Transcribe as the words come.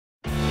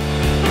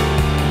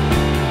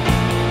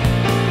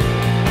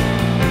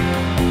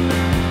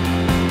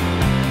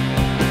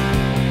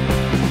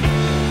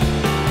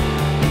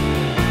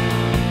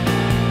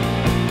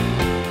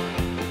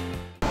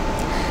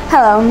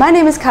Hello, my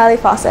name is Kylie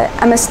Fawcett.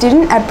 I'm a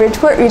student at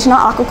Bridgeport Regional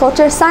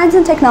Aquaculture Science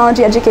and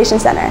Technology Education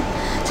Center.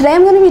 Today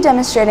I'm going to be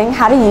demonstrating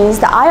how to use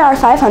the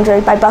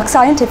M500 by Buck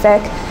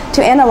Scientific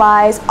to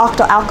analyze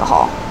octyl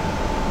alcohol.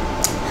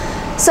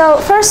 So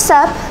first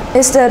step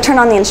is to turn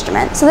on the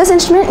instrument. So this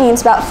instrument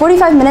needs about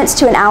 45 minutes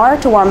to an hour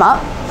to warm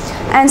up,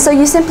 and so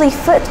you simply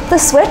flip the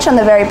switch on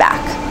the very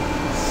back.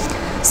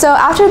 So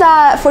after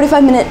that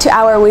 45-minute to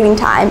hour waiting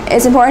time,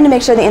 it's important to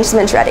make sure the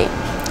instrument's ready.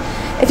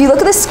 If you look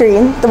at the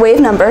screen, the wave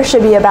number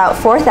should be about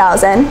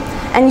 4,000,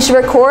 and you should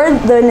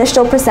record the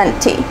initial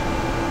percent T.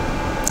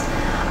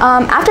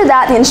 After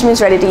that, the instrument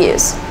is ready to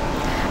use.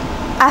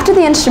 After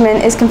the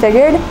instrument is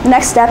configured, the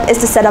next step is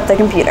to set up the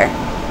computer.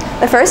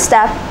 The first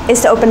step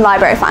is to open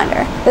Library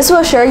Finder. This will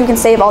ensure you can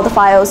save all the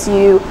files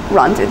you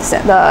run through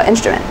the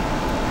instrument.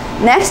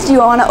 Next, you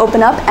want to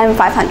open up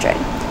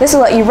M500. This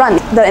will let you run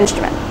the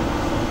instrument.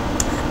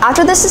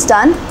 After this is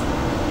done,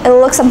 it will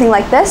look something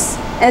like this,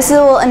 and this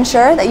will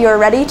ensure that you are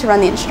ready to run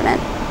the instrument.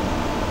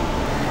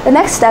 The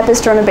next step is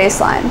to run a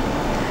baseline.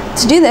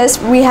 To do this,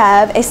 we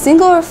have a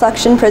single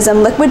reflection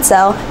prism liquid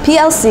cell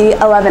PLC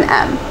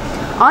 11M.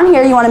 On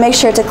here, you want to make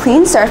sure it's a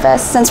clean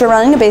surface since we're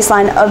running a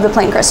baseline of the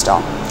plain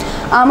crystal.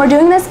 We're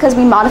doing this because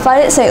we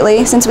modified it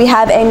slightly since we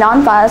have a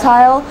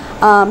non-volatile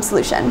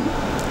solution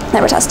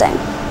that we're testing.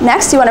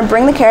 Next, you want to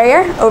bring the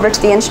carrier over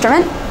to the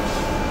instrument.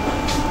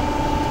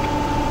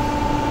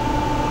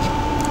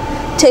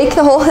 Take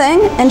the whole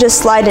thing and just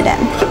slide it in.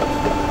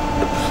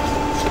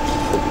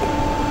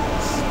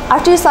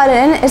 After you slide it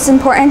in, it's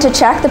important to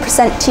check the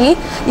percent T.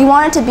 You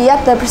want it to be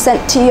at the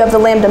percent T of the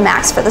lambda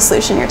max for the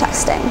solution you're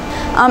testing.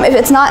 If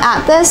it's not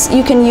at this,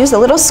 you can use a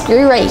little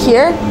screw right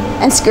here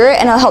and screw it,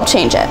 and it'll help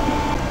change it.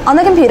 On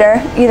the computer,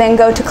 you then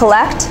go to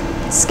Collect,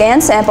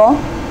 Scan Sample,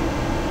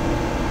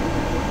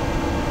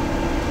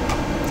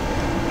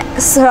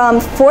 from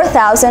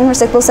 4,000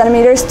 recyclable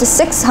centimeters to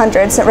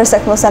 600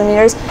 recyclable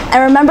centimeters,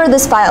 and remember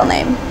this file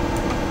name.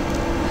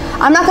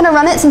 I'm not going to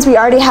run it since we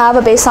already have a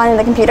baseline in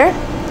the computer,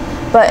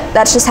 but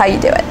that's just how you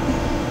do it.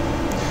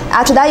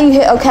 After that, you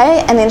hit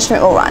OK, and the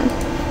instrument will run.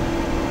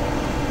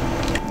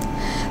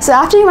 So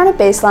after you run a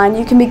baseline,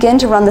 you can begin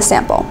to run the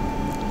sample.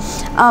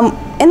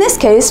 In this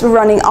case, we're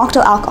running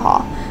octyl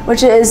alcohol,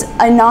 which is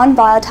a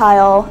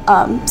non-volatile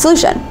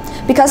solution.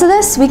 Because of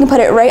this, we can put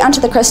it right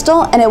onto the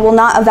crystal, and it will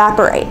not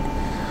evaporate.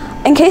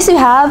 In case you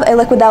have a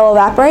liquid that will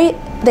evaporate,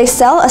 they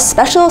sell a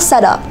special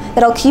setup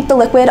that'll keep the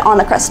liquid on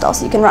the crystal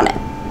so you can run it.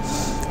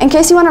 In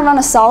case you want to run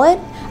a solid,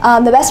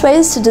 the best way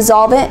is to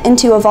dissolve it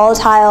into a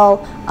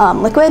volatile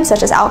liquid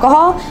such as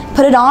alcohol.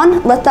 Put it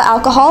on, let the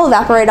alcohol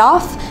evaporate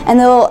off, and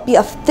there will be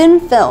a thin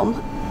film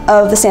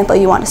of the sample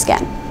you want to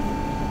scan.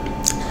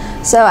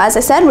 So as I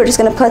said, we're just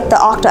going to put the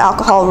octyl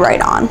alcohol right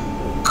on.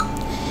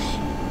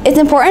 It's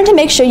important to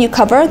make sure you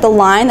cover the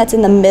line that's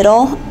in the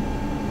middle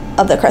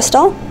of the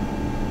crystal,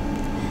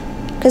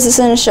 because this is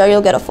going to show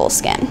you'll get a full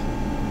scan.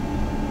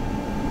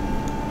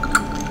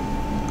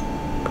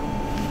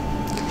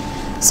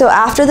 So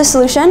after the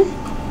solution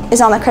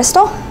is on the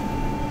crystal,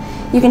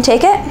 you can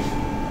take it,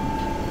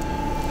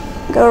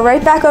 go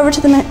right back over to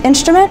the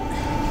instrument,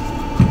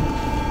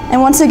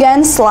 and once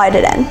again slide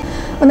it in.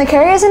 When the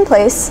carrier is in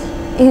place,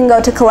 you can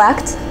go to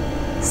Collect,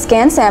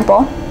 Scan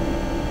Sample,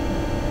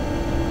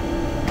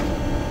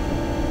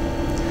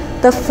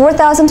 the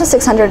 4,000 to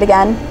 600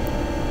 again,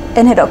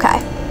 and hit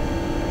OK.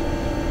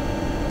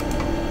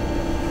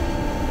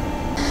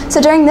 So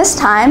during this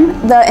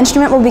time, the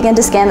instrument will begin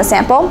to scan the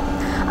sample.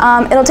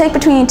 It'll take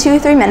between 2 to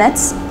 3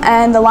 minutes,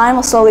 and the line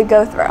will slowly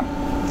go through.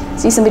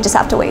 So you simply just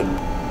have to wait.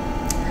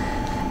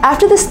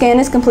 After the scan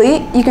is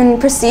complete, you can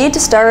proceed to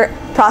start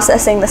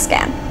processing the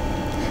scan.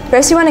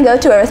 First, you want to go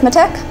to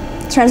Arithmetic,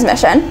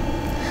 Transmission.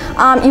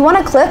 You want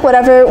to click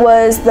whatever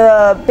was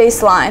the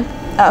baseline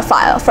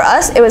file. For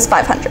us, it was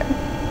 500.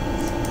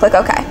 Click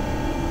OK.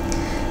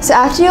 So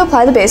after you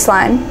apply the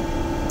baseline,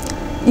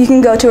 you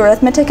can go to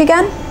Arithmetic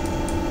again.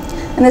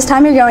 And this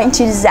time you're going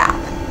to zap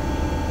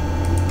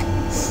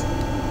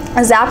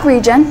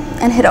region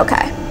and hit OK.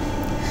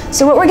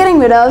 So what we're getting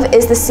rid of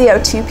is the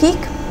CO2 peak,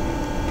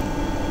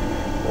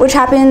 which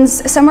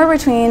happens somewhere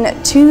between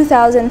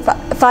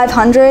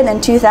 2,500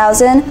 and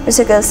 2,000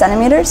 recyclable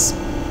centimeters.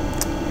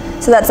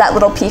 So that's that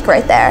little peak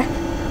right there.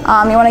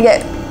 You want to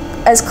get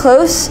as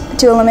close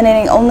to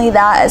eliminating only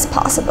that as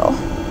possible.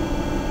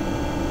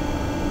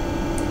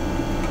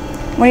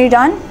 When you're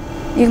done,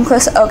 you can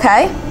click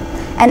OK.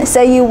 And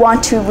say you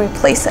want to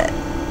replace it.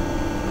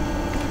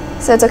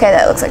 So it's okay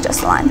that it looks like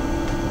just a line.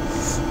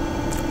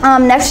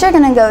 Next, you're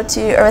going to go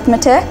to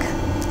Arithmetic,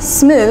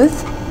 Smooth,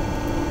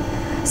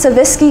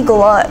 Savisky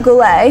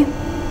Goulet,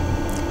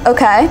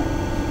 OK.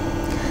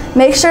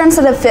 Make sure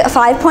instead of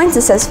 5 points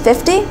it says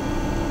 50,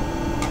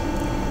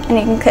 and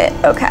you can hit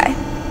OK.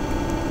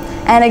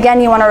 And again,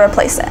 you want to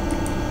replace it.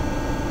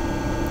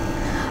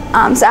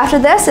 So after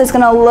this, it's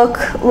going to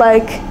look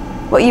like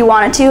what you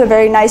want it to, a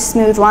very nice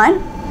smooth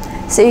line.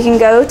 So you can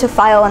go to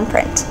File and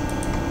Print.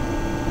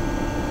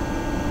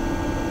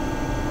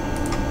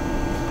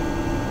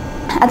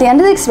 At the end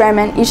of the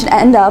experiment, you should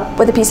end up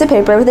with a piece of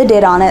paper with the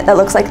data on it that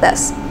looks like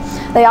this.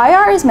 The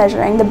IR is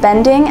measuring the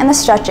bending and the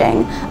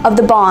stretching of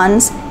the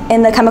bonds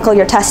in the chemical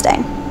you're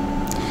testing.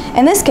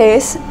 In this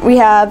case, we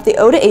have the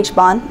O to H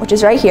bond, which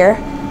is right here,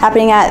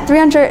 happening at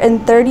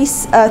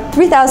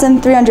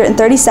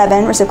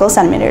 3,337 reciprocal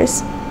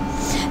centimeters.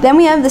 Then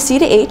we have the C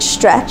to H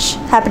stretch,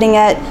 happening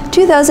at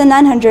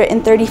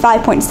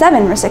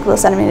 2,935.7 reciprocal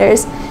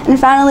centimeters. And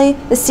finally,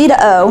 the C to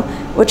O,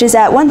 which is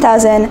at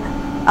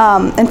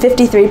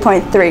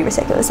 1,053.3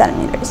 reciprocal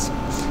centimeters.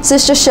 So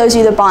this just shows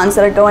you the bonds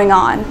that are going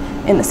on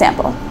in the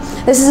sample.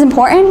 This is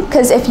important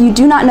because if you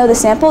do not know the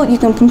sample, you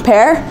can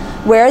compare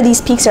where these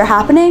peaks are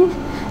happening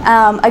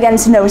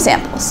against known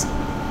samples,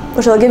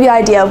 which will give you an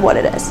idea of what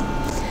it is.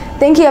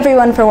 Thank you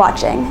everyone for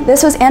watching.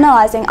 This was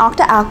analyzing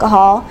Octyl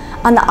Alcohol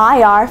on the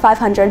IR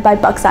 500 by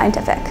Buck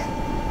Scientific.